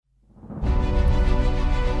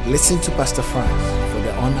Listen to Pastor Franz for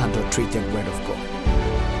the unadulterated word of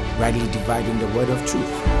God, rightly dividing the word of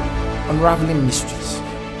truth, unraveling mysteries,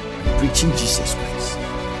 and preaching Jesus Christ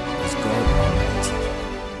as God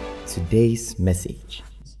Almighty. Today's message.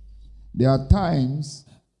 There are times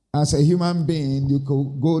as a human being you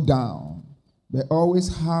could go down, but always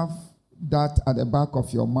have that at the back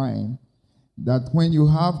of your mind that when you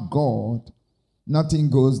have God, nothing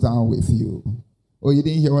goes down with you. Oh, you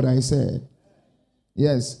didn't hear what I said?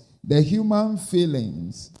 Yes, the human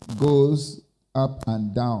feelings goes up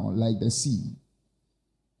and down like the sea.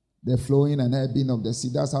 The flowing and ebbing of the sea,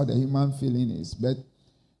 that's how the human feeling is. But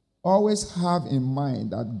always have in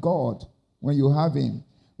mind that God, when you have Him,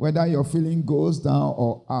 whether your feeling goes down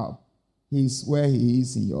or up, He's where He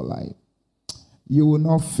is in your life. You will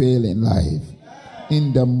not fail in life.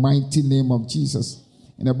 In the mighty name of Jesus.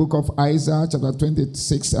 In the book of Isaiah, chapter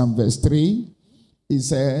 26 and verse 3, He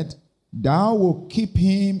said, "Thou wilt keep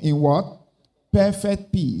him in what?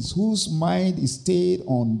 Perfect peace, whose mind is stayed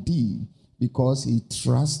on thee, because he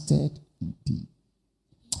trusted in thee."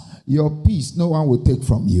 Your peace, no one will take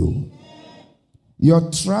from you. Your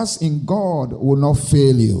trust in God will not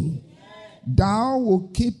fail you. Thou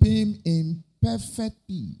wilt keep him in perfect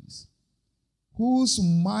peace, whose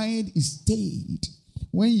mind is stayed.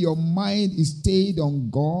 When your mind is stayed on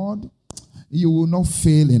God, you will not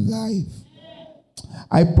fail in life.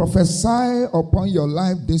 I prophesy upon your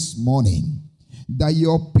life this morning that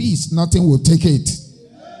your peace, nothing will take it.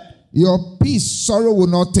 Your peace, sorrow will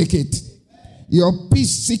not take it. Your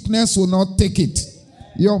peace, sickness will not take it.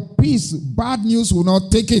 Your peace, bad news will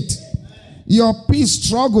not take it. Your peace,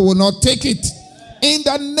 struggle will not take it. In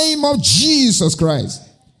the name of Jesus Christ,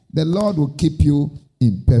 the Lord will keep you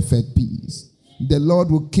in perfect peace. The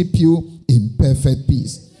Lord will keep you in perfect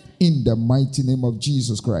peace. In the mighty name of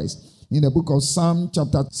Jesus Christ. In the book of Psalm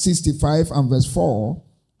chapter 65 and verse 4,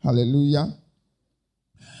 hallelujah.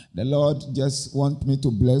 The Lord just wants me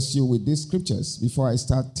to bless you with these scriptures before I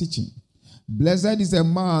start teaching. "Blessed is the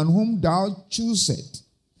man whom thou choosest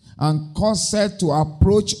and causest to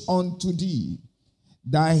approach unto thee,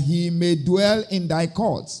 that he may dwell in thy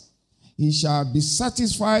courts. He shall be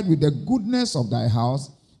satisfied with the goodness of thy house,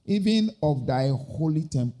 even of thy holy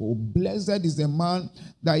temple." Blessed is the man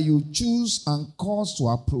that you choose and cause to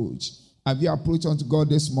approach. Have you approached unto God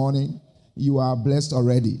this morning? You are blessed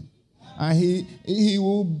already. And he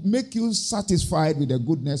will make you satisfied with the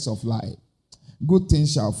goodness of life. Good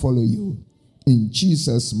things shall follow you. In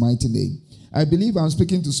Jesus' mighty name. I believe I'm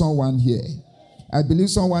speaking to someone here. I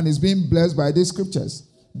believe someone is being blessed by these scriptures.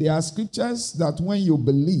 They are scriptures that when you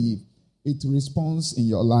believe, it responds in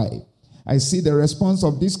your life. I see the response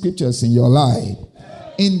of these scriptures in your life.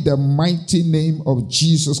 In the mighty name of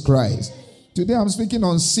Jesus Christ. Today I'm speaking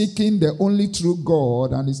on seeking the only true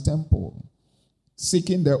God and His temple.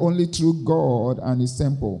 Seeking the only true God and His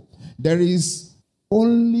temple. There is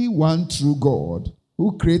only one true God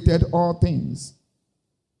who created all things.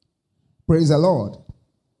 Praise the Lord.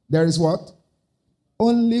 There is what?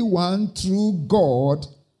 Only one true God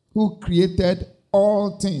who created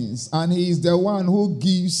all things. And He is the one who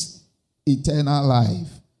gives eternal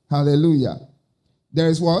life. Hallelujah. There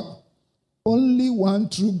is what? Only one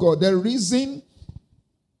true God. The reason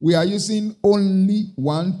we are using only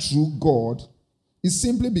one true God is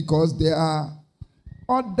simply because there are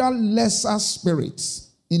other lesser spirits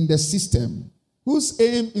in the system whose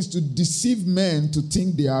aim is to deceive men to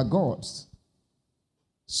think they are gods.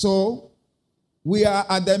 So, we are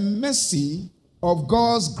at the mercy of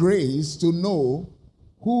God's grace to know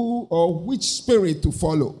who or which spirit to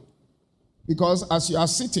follow. Because as you are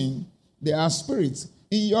sitting, there are spirits.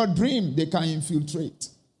 In your dream, they can infiltrate.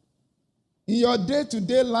 In your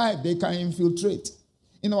day-to-day life, they can infiltrate.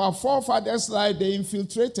 In our forefathers' life, they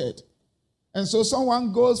infiltrated. And so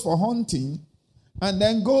someone goes for hunting and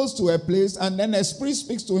then goes to a place and then a spirit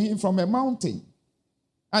speaks to him from a mountain.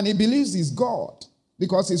 And he believes he's God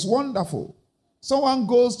because he's wonderful. Someone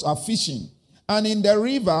goes to fishing and in the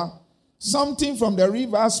river, something from the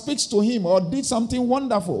river speaks to him or did something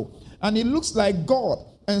wonderful. And it looks like God.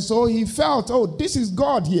 And so he felt, oh, this is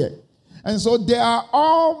God here. And so there are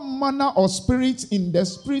all manner of spirits in the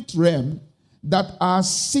spirit realm that are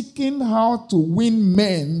seeking how to win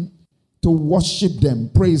men to worship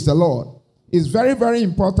them. Praise the Lord. It's very, very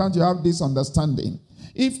important you have this understanding.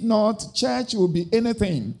 If not, church will be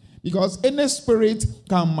anything. Because any spirit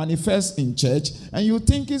can manifest in church and you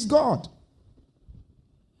think it's God.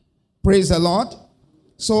 Praise the Lord.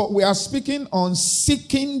 So we are speaking on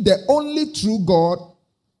seeking the only true God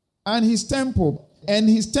and His temple. And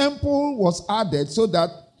His temple was added so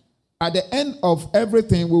that at the end of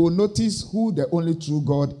everything we will notice who the only true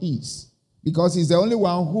God is. because he's the only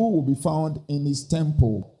one who will be found in his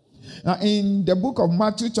temple. Now, in the book of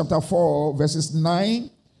Matthew chapter 4, verses 9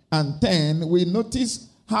 and 10, we notice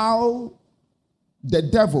how the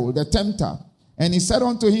devil, the tempter, and he said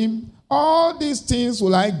unto him, all these things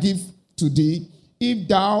will I give to thee, if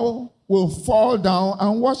thou wilt fall down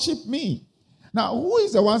and worship me. Now, who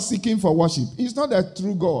is the one seeking for worship? He's not a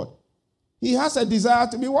true God. He has a desire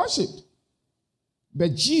to be worshipped.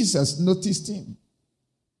 But Jesus noticed him.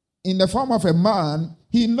 In the form of a man,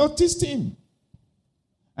 he noticed him.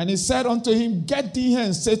 And he said unto him, get thee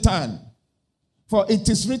hence, Satan, for it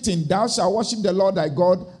is written, thou shalt worship the Lord thy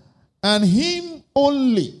God, and him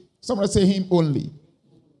only. Somebody say him only.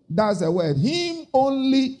 That's the word. Him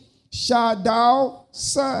only shalt thou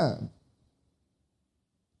serve.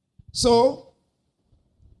 So,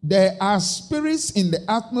 there are spirits in the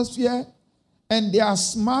atmosphere, and they are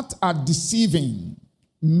smart at deceiving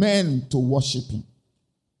men to worship him.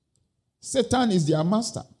 Satan is their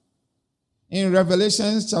master. In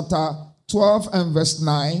Revelation chapter 12 and verse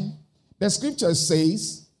 9, the scripture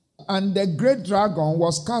says, and the great dragon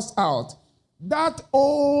was cast out, that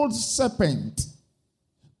old serpent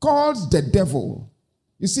called the devil.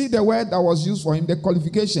 You see the word that was used for him, the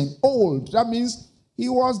qualification, old. That means he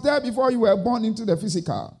was there before you were born into the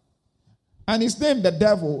physical. And his name, the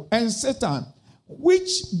devil, and Satan,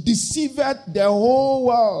 which deceived the whole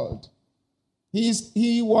world.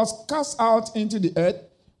 He was cast out into the earth.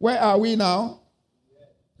 Where are we now?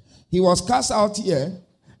 He was cast out here,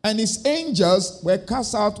 and his angels were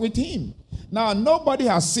cast out with him. Now, nobody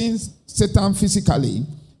has seen Satan physically,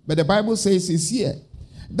 but the Bible says he's here.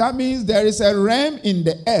 That means there is a realm in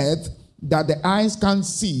the earth that the eyes can't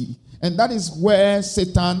see, and that is where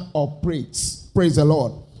Satan operates. Praise the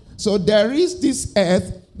Lord. So there is this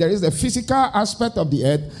earth, there is the physical aspect of the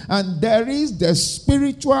earth, and there is the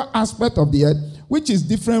spiritual aspect of the earth, which is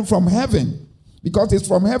different from heaven. Because it's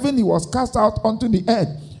from heaven he was cast out onto the earth.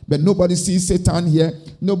 But nobody sees Satan here.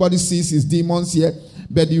 Nobody sees his demons here.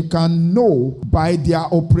 But you can know by their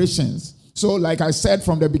operations. So like I said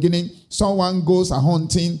from the beginning, someone goes a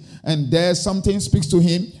hunting and there something speaks to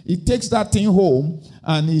him. He takes that thing home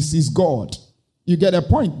and he sees God. You get a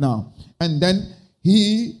point now. And then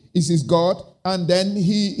he is his God. And then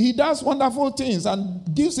he does wonderful things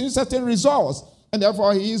and gives him certain results. And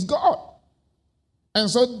therefore he is God. And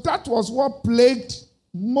so that was what plagued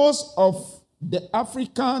most of the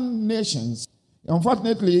African nations.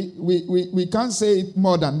 Unfortunately, we can't say it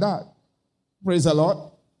more than that. Praise the Lord.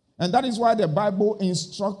 And that is why the Bible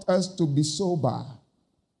instructs us to be sober.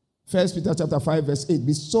 1 Peter chapter 5 verse 8.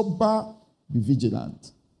 Be sober, be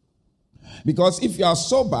vigilant. Because if you are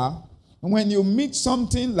sober, when you meet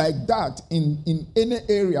something like that in any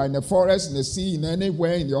area, in the forest, in the sea, in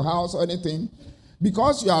anywhere, in your house or anything,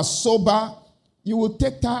 because you are sober, you will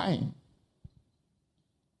take time.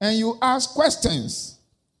 And you ask questions.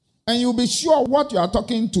 And you'll be sure what you are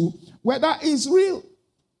talking to, whether it's real.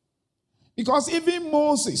 Because even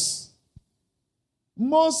Moses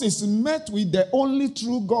met with the only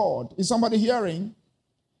true God. Is somebody hearing?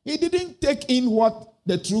 He didn't take in what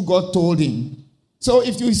the true God told him. So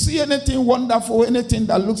if you see anything wonderful, anything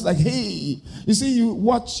that looks like, hey, you see, you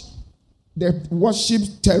watch the worship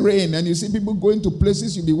terrain and you see people going to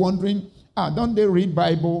places, you'll be wondering, don't they read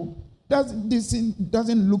Bible? This thing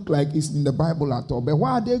doesn't look like it's in the Bible at all. But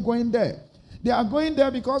why are they going there? They are going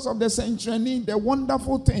there because of the century, the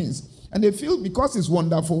wonderful things. And they feel because it's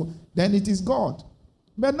wonderful, then it is God.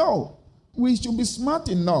 But no, we should be smart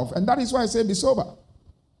enough. And that is why I say be sober.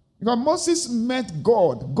 Because Moses met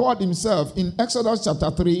God himself, in Exodus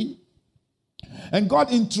chapter 3. And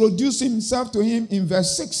God introduced himself to him in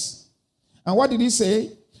verse 6. And what did he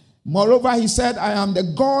say? Moreover, he said, I am the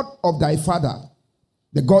God of thy father,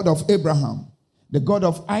 the God of Abraham, the God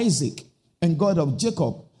of Isaac, and God of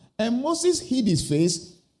Jacob. And Moses hid his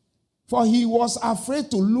face, for he was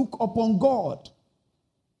afraid to look upon God.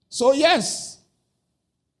 So yes,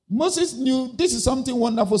 Moses knew this is something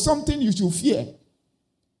wonderful, something you should fear.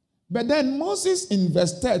 But then Moses in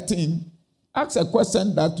verse 13 asks a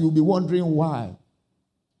question that you'll be wondering why.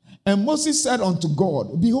 And Moses said unto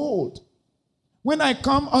God, behold, when I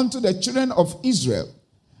come unto the children of Israel,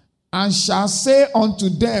 and shall say unto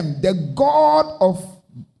them, the God of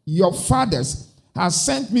your fathers has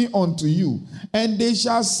sent me unto you. And they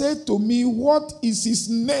shall say to me, what is his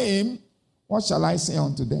name? What shall I say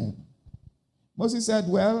unto them? Moses said,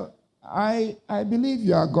 well, I believe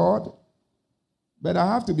you are God, but I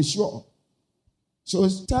have to be sure. So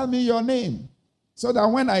tell me your name, so that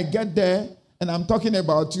when I get there and I'm talking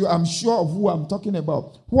about you, I'm sure of who I'm talking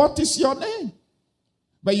about. What is your name?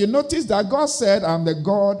 But you notice that God said, I'm the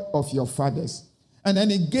God of your fathers. And then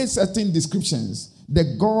he gave certain descriptions.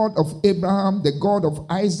 The God of Abraham, the God of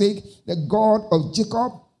Isaac, the God of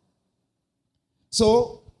Jacob.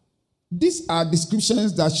 So, these are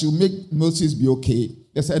descriptions that should make Moses be okay.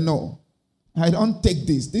 They said, no, I don't take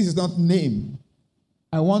this. This is not name.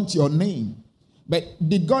 I want your name. But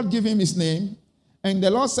did God give him his name? And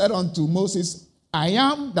the Lord said unto Moses, I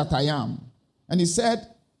am that I am. And he said,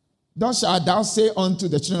 thus shalt thou say unto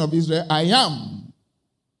the children of Israel, I am,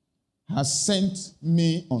 has sent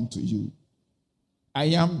me unto you. I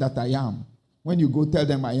am that I am. When you go tell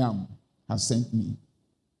them I am, has sent me.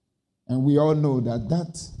 And we all know that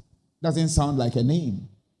that doesn't sound like a name.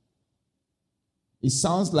 It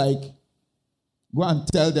sounds like, go and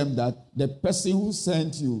tell them that the person who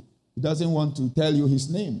sent you doesn't want to tell you his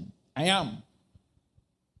name. I am.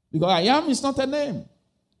 Because I am is not a name.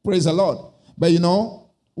 Praise the Lord. But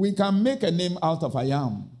we can make a name out of I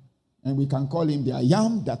am. And we can call him the I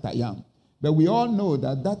am that I am. But we all know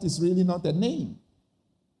that that is really not a name.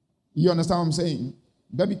 You understand what I'm saying?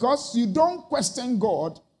 But because you don't question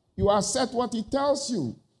God, you accept what he tells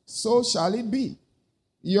you. So shall it be.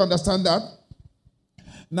 You understand that?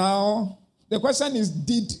 Now, the question is,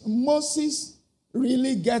 did Moses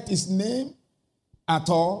really get his name at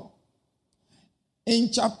all? In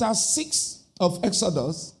chapter 6 of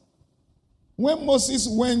Exodus, when Moses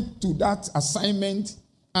went to that assignment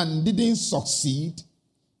and didn't succeed,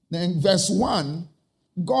 then verse 1,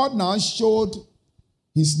 God now showed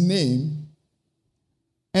his name.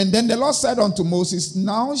 And then the Lord said unto Moses,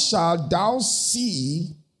 now shalt thou see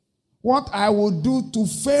what I will do to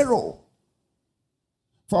Pharaoh.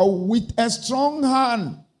 For with a strong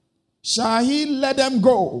hand shall he let them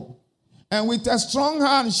go, and with a strong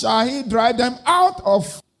hand shall he drive them out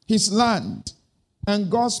of his land. And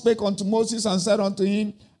God spake unto Moses and said unto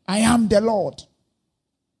him, I am the Lord.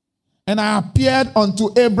 And I appeared unto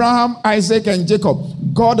Abraham, Isaac, and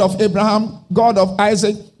Jacob, God of Abraham, God of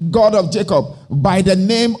Isaac, God of Jacob, by the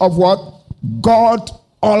name of what? God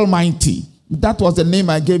Almighty. That was the name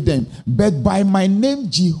I gave them. But by my name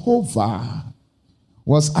Jehovah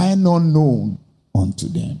was I not known unto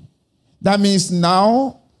them. That means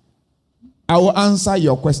now I will answer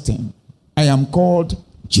your question. I am called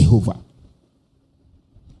Jehovah.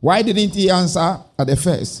 Why didn't he answer at the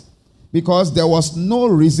first? Because there was no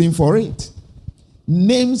reason for it.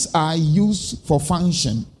 Names are used for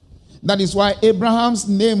function. That is why Abraham's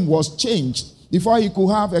name was changed before he could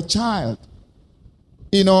have a child.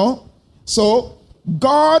 So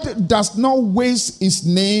God does not waste his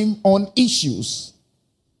name on issues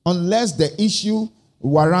unless the issue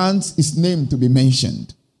warrants his name to be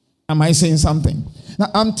mentioned. Am I saying something? Now,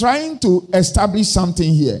 I'm trying to establish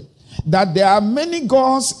something here. That there are many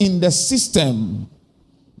gods in the system.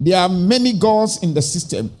 There are many gods in the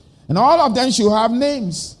system. And all of them should have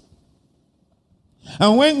names.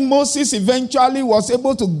 And when Moses eventually was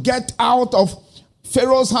able to get out of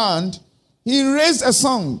Pharaoh's hand, he raised a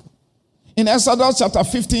song. In Exodus chapter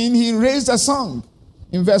 15, he raised a song.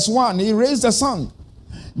 In verse 1, he raised a song.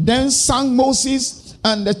 Then sang Moses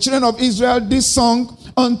and the children of Israel this song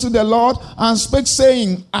unto the Lord, and spake,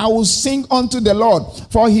 saying, I will sing unto the Lord,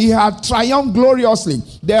 for he had triumphed gloriously.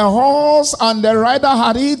 The horse and the rider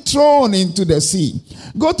had he thrown into the sea.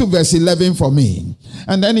 Go to verse 11 for me.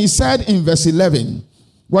 And then he said in verse 11,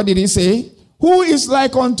 what did he say? Who is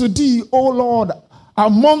like unto thee, O Lord,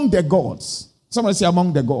 among the gods? Somebody say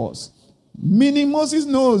among the gods. Meaning Moses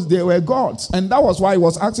knows they were gods, and that was why he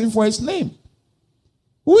was asking for his name.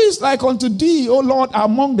 Who is like unto thee, O Lord,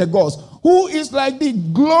 among the gods? Who is like thee,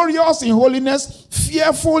 glorious in holiness,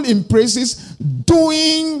 fearful in praises,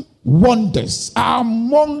 doing wonders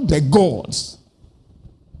among the gods?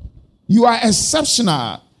 You are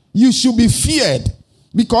exceptional. You should be feared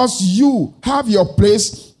because you have your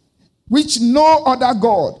place which no other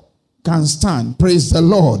God can stand. Praise the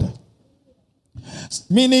Lord.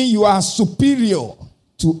 Meaning you are superior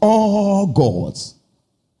to all gods.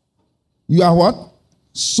 You are what?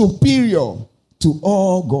 Superior to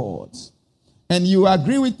all gods. And you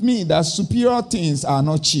agree with me that superior things are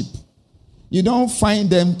not cheap. You don't find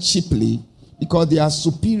them cheaply because they are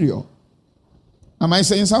superior. Am I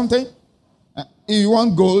saying something? If you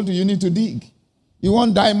want gold, you need to dig. You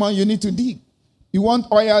want diamond, you need to dig. You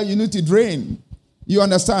want oil, you need to drain. You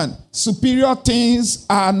understand? Superior things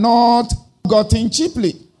are not gotten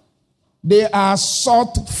cheaply. They are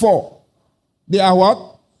sought for. They are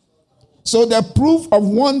what? So the proof of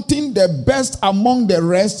wanting the best among the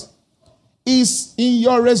rest is in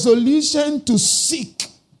your resolution to seek.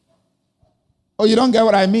 Oh, you don't get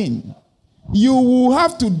what I mean? You will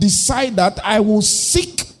have to decide that I will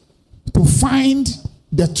seek to find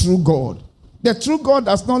the true God. The true God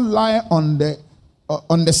does not lie on the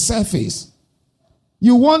on the surface.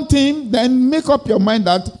 You want him, then make up your mind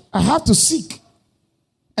that I have to seek.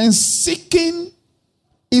 And seeking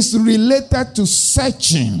is related to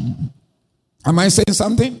searching. Am I saying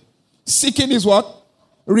something? Seeking is what?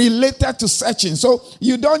 Related to searching. So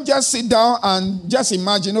you don't just sit down and just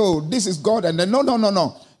imagine, oh, this is God. And then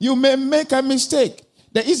no. You may make a mistake.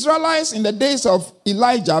 The Israelites in the days of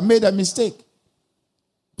Elijah made a mistake.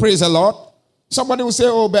 Praise the Lord. Somebody will say,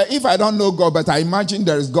 oh, but if I don't know God, but I imagine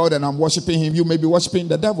there is God and I'm worshiping him, you may be worshiping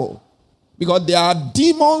the devil. Because there are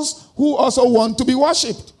demons who also want to be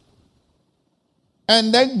worshipped.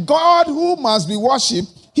 And then God who must be worshipped,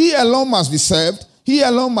 he alone must be served, he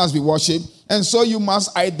alone must be worshipped. And so you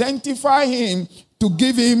must identify him to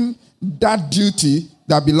give him that duty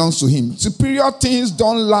that belongs to him. Superior things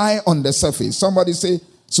don't lie on the surface. Somebody say,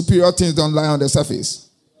 superior things don't lie on the surface.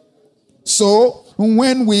 So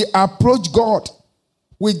when we approach God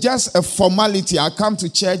with just a formality, I come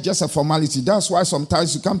to church, just a formality. That's why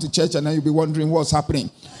sometimes you come to church and then you'll be wondering what's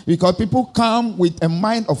happening. Because people come with a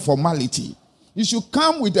mind of formality. You should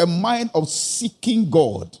come with a mind of seeking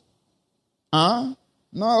God.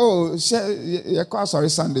 No, sorry,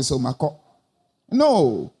 Sunday, so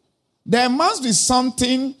no. There must be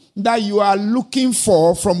something that you are looking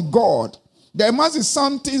for from God. There must be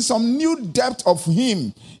something, some new depth of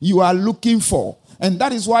him you are looking for. And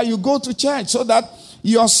that is why you go to church, so that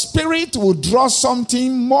your spirit will draw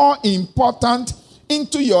something more important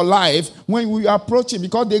into your life when we approach him.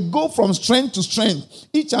 Because they go from strength to strength,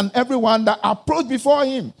 each and every one that approach before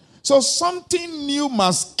him. So something new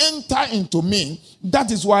must enter into me.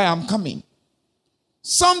 That is why I'm coming.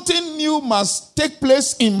 Something new must take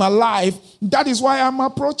place in my life. That is why I'm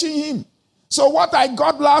approaching him. So what I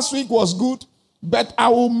got last week was good, but I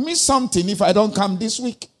will miss something if I don't come this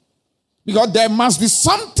week. Because there must be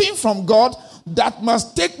something from God that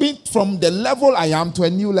must take me from the level I am to a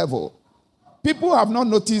new level. People have not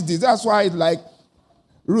noticed this. That's why it's like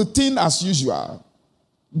routine as usual.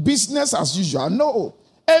 Business as usual. No.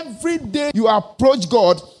 Every day you approach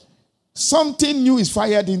God, something new is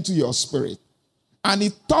fired into your spirit. And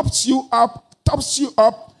it tops you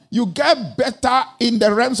up. You get better in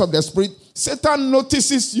the realms of the spirit. Satan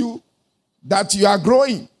notices you that you are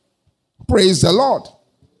growing. Praise the Lord.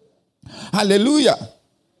 Hallelujah.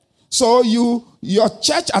 So your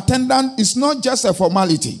church attendance is not just a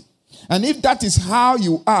formality. And if that is how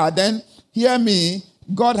you are, then hear me,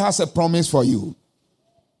 God has a promise for you.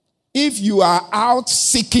 If you are out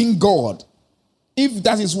seeking God, if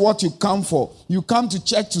that is what you come for, you come to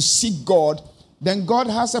church to seek God, then God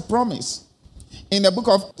has a promise. In the book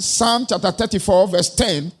of Psalm chapter 34 verse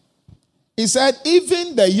 10, he said,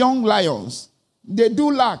 even the young lions, they do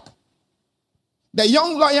lack. The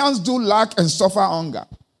young lions do lack and suffer hunger.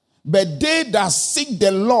 But they that seek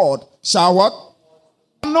the Lord shall what?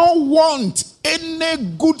 Not want any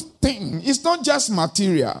good thing. It's not just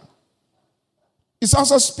material. It's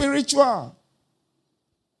also spiritual.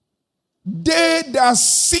 They that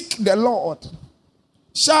seek the Lord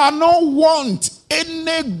shall not want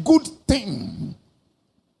any good thing.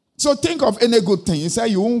 So think of any good thing. You say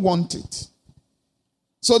you won't want it.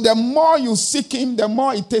 So the more you seek him, the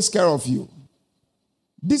more he takes care of you.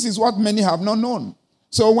 This is what many have not known.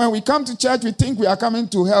 So when we come to church, we think we are coming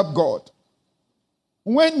to help God.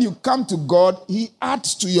 When you come to God, he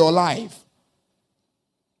adds to your life.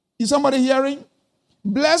 Is somebody hearing?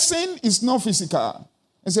 Blessing is not physical.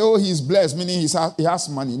 And say, oh, he's blessed, meaning he has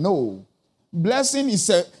money. No. Blessing is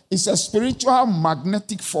a spiritual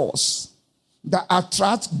magnetic force that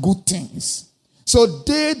attracts good things. So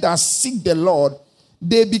they that seek the Lord,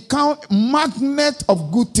 they become magnet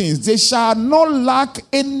of good things. They shall not lack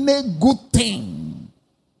any good thing.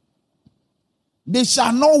 They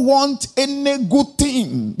shall not want any good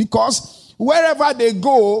thing. Because wherever they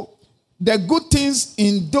go, the good things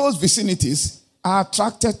in those vicinities are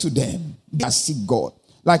attracted to them. They seek God.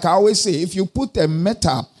 Like I always say, if you put a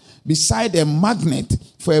metal beside a magnet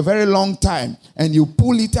for a very long time and you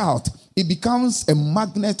pull it out, it becomes a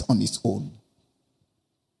magnet on its own.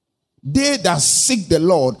 They that seek the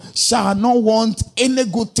Lord shall not want any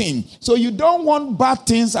good thing. So you don't want bad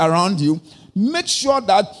things around you. Make sure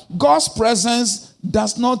that God's presence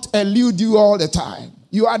does not elude you all the time.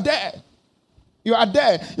 You are there. You are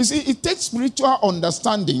there. You see, it takes spiritual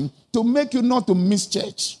understanding to make you not to miss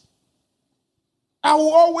church. I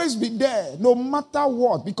will always be there, no matter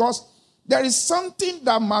what, because there is something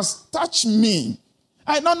that must touch me.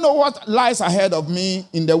 I don't know what lies ahead of me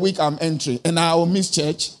in the week I'm entering, and I will miss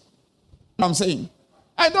church. I'm saying,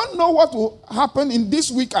 I don't know what will happen in this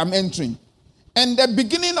week I'm entering. And the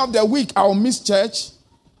beginning of the week, I will miss church.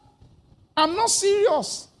 I'm not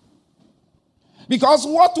serious. Because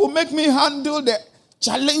what will make me handle the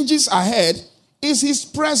challenges ahead is his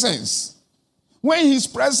presence. When his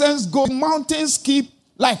presence goes, mountains keep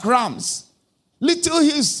like rams. Little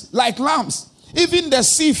hills like lambs. Even the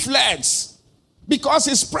sea fleds. Because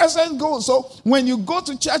his presence goes. So when you go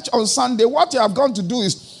to church on Sunday, what you have gone to do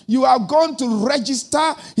is you are going to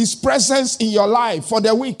register his presence in your life for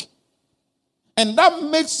the week. And that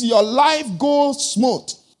makes your life go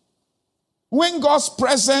smooth. When God's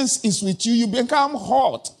presence is with you, you become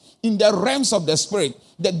hot in the realms of the spirit.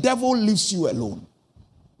 The devil leaves you alone.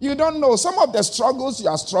 You don't know. Some of the struggles you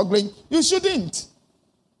are struggling, you shouldn't.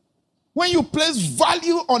 When you place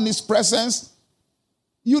value on his presence,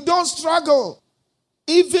 you don't struggle.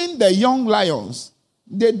 Even the young lions,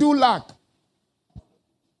 they do lack.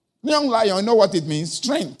 Young lion, you know what it means?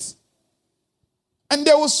 Strength. And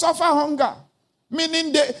they will suffer hunger.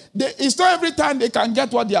 Meaning it's not every time they can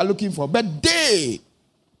get what they are looking for. But they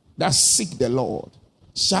that seek the Lord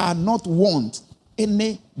shall not want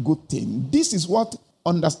any good thing. This is what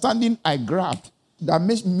understanding I grabbed that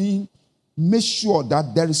makes me make sure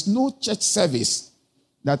that there is no church service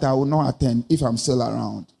that I will not attend if I'm still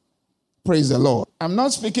around. Praise the Lord. I'm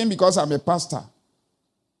not speaking because I'm a pastor.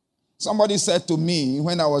 Somebody said to me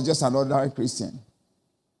when I was just an ordinary Christian,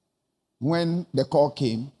 when the call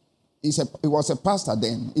came, he was a pastor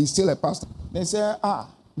then. He's still a pastor. They said,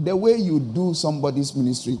 the way you do somebody's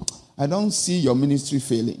ministry, I don't see your ministry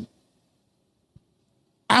failing.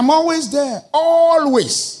 I'm always there.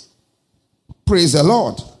 Always. Praise the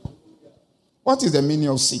Lord. What is the meaning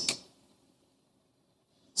of seek?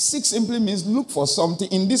 Seek simply means look for something.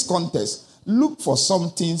 In this context, look for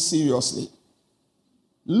something seriously.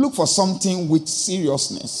 Look for something with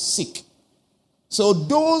seriousness. Seek. So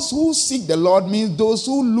those who seek the Lord means those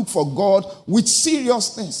who look for God with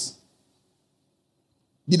seriousness.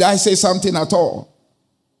 Did I say something at all?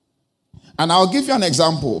 And I'll give you an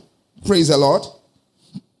example. Praise the Lord.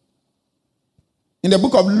 In the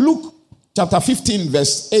book of Luke, chapter 15,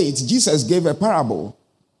 verse 8, Jesus gave a parable.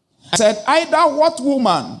 He said, either what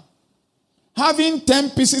woman, having 10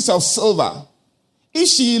 pieces of silver, if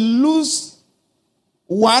she lose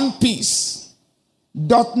one piece,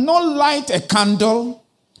 doth not light a candle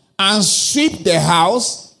and sweep the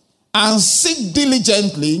house and seek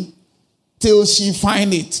diligently till she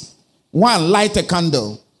find it. 1, light a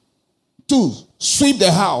candle. 2, sweep the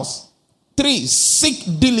house. 3,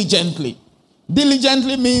 seek diligently.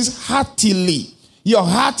 Diligently means heartily. Your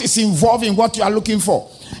heart is involved in what you are looking for.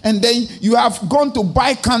 And then you have gone to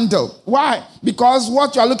buy candle. Why? Because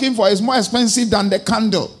what you are looking for is more expensive than the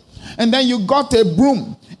candle. And then you got a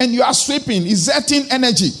broom and you are sweeping, exerting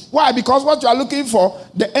energy. Why? Because what you are looking for,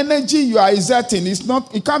 the energy you are exerting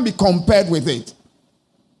it can't be compared with it.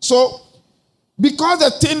 So, because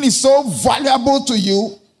the thing is so valuable to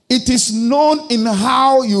you, it is known in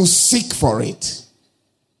how you seek for it.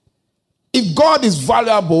 If God is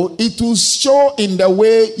valuable, it will show in the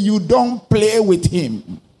way you don't play with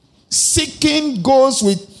him. Seeking goes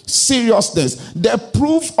with seriousness. The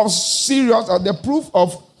proof of serious, or the proof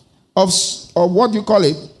of what you call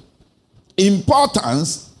it,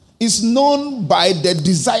 importance, is known by the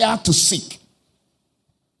desire to seek.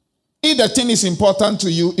 If the thing is important to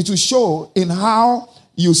you, it will show in how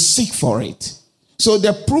you seek for it. So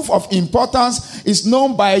the proof of importance is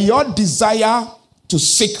known by your desire to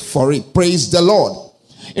seek for it. Praise the Lord.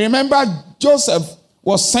 Remember, Joseph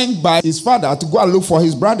was sent by his father to go and look for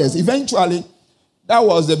his brothers. Eventually, that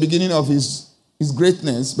was the beginning of his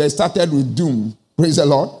greatness, but it started with doom. Praise the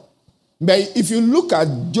Lord. But if you look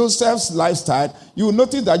at Joseph's lifestyle, you will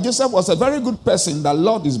notice that Joseph was a very good person that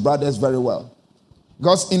loved his brothers very well.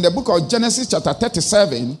 Because in the book of Genesis chapter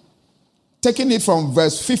 37, taking it from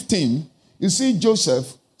verse 15, you see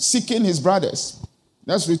Joseph seeking his brothers.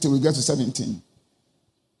 Let's read till we get to 17.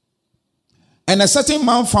 And a certain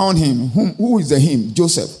man found him. Who is the him?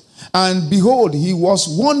 Joseph. And behold, he was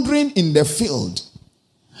wandering in the field.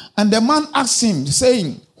 And the man asked him,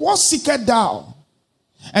 saying, what seekest thou?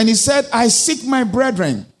 And he said, I seek my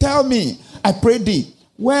brethren. Tell me, I pray thee,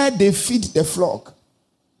 where they feed the flock.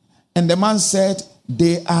 And the man said,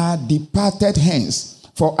 they are departed hence.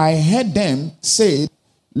 For I heard them say,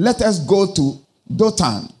 let us go to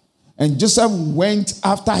Dothan. And Joseph went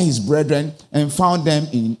after his brethren and found them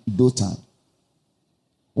in Dothan.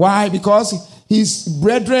 Why? Because his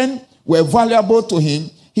brethren were valuable to him.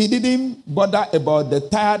 He didn't bother about the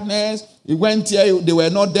tiredness. He went here, they were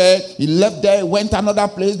not there. He left there, went another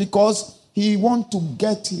place because he wanted to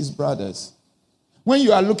get his brothers. When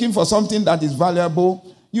you are looking for something that is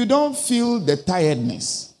valuable, you don't feel the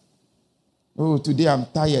tiredness. Oh, today I'm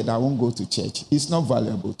tired, I won't go to church. It's not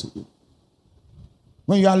valuable to you.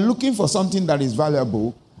 When you are looking for something that is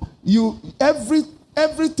valuable,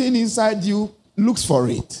 everything inside you looks for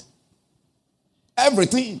it.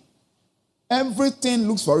 Everything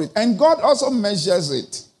looks for it. And God also measures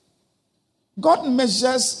it. God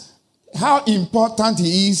measures how important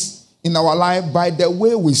He is in our life by the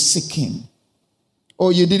way we seek Him. Oh,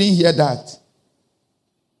 you didn't hear that?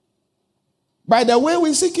 By the way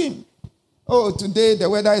we seek Him. Oh, today the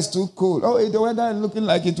weather is too cold. Oh, the weather is looking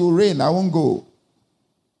like it will rain. I won't go.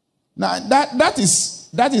 Now, that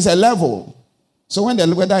is a level. So when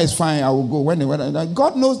the weather is fine, I will go. When the weather,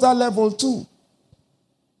 God knows that level too.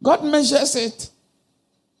 God measures it.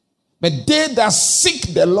 But they that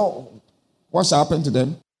seek the Lord, what shall happen to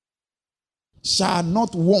them? Shall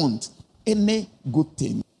not want any good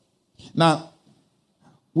thing. Now,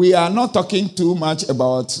 we are not talking too much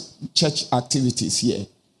about church activities here.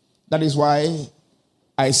 That is why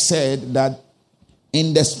I said that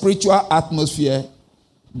in the spiritual atmosphere,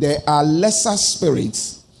 there are lesser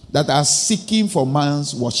spirits that are seeking for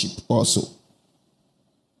man's worship also.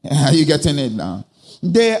 Are you getting it now?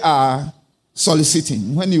 They are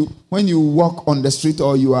soliciting. When you walk on the street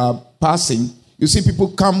or you are passing, you see people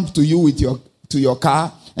come to you with your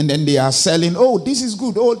car, and then they are selling, oh, this is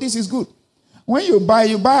good, oh, this is good. When you buy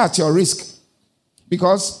at your risk.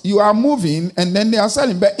 Because you are moving and then they are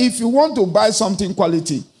selling. But if you want to buy something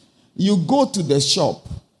quality, you go to the shop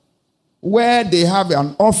where they have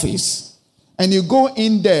an office, and you go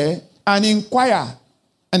in there and inquire.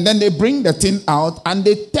 And then they bring the thing out and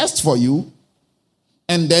they test for you.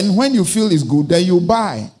 And then when you feel it's good, then you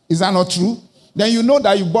buy. Is that not true? Then you know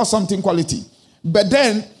that you bought something quality. But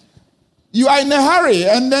then you are in a hurry,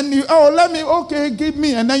 and then give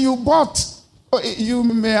me. And then you bought. You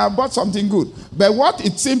may have bought something good. But what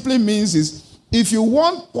it simply means is, if you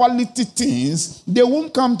want quality things, they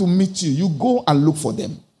won't come to meet you. You go and look for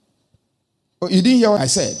them. Oh, you didn't hear what I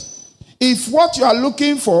said? If what you are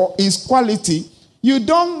looking for is quality,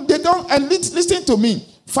 and listen to me.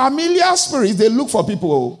 Familiar spirits, they look for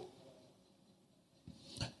people.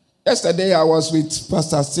 Yesterday I was with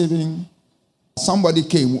Pastor Stephen. Somebody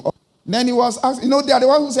came. Then he was asking, they are the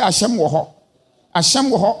ones who say Hashem Woho.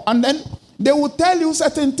 Hashem Woho. And then they will tell you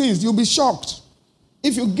certain things. You'll be shocked.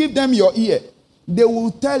 If you give them your ear, they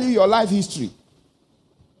will tell you your life history.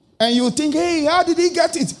 And you think, hey, how did he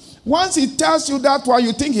get it? Once he tells you that one,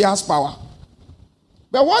 you think he has power.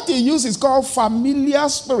 But what he uses is called familiar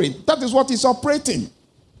spirit. That is what he's operating.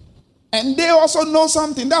 And they also know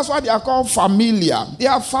something. That's why they are called familiar. They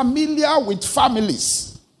are familiar with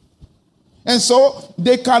families. And so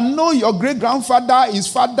they can know your great-grandfather, his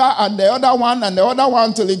father, and the other one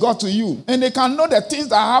until he got to you. And they can know the things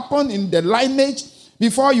that happened in the lineage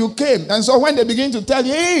before you came. And so when they begin to tell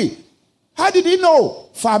you, hey, how did he know?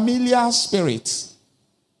 Familiar spirits.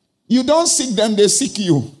 You don't seek them, they seek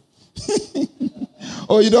you.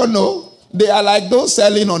 Oh, you don't know? They are like those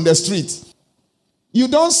selling on the street. You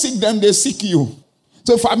don't seek them, they seek you.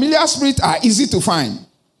 So familiar spirits are easy to find.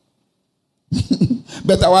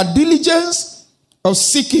 But our diligence of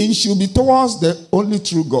seeking should be towards the only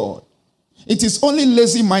true God. It is only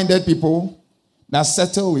lazy-minded people that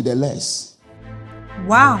settle with the less.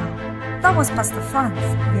 Wow, that was Pastor Franz,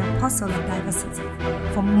 the Apostle of Diversity.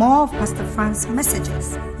 For more of Pastor Franz's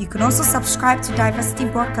messages, you can also subscribe to Diversity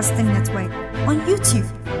Broadcasting Network on YouTube.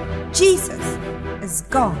 Jesus is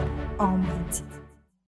God Almighty.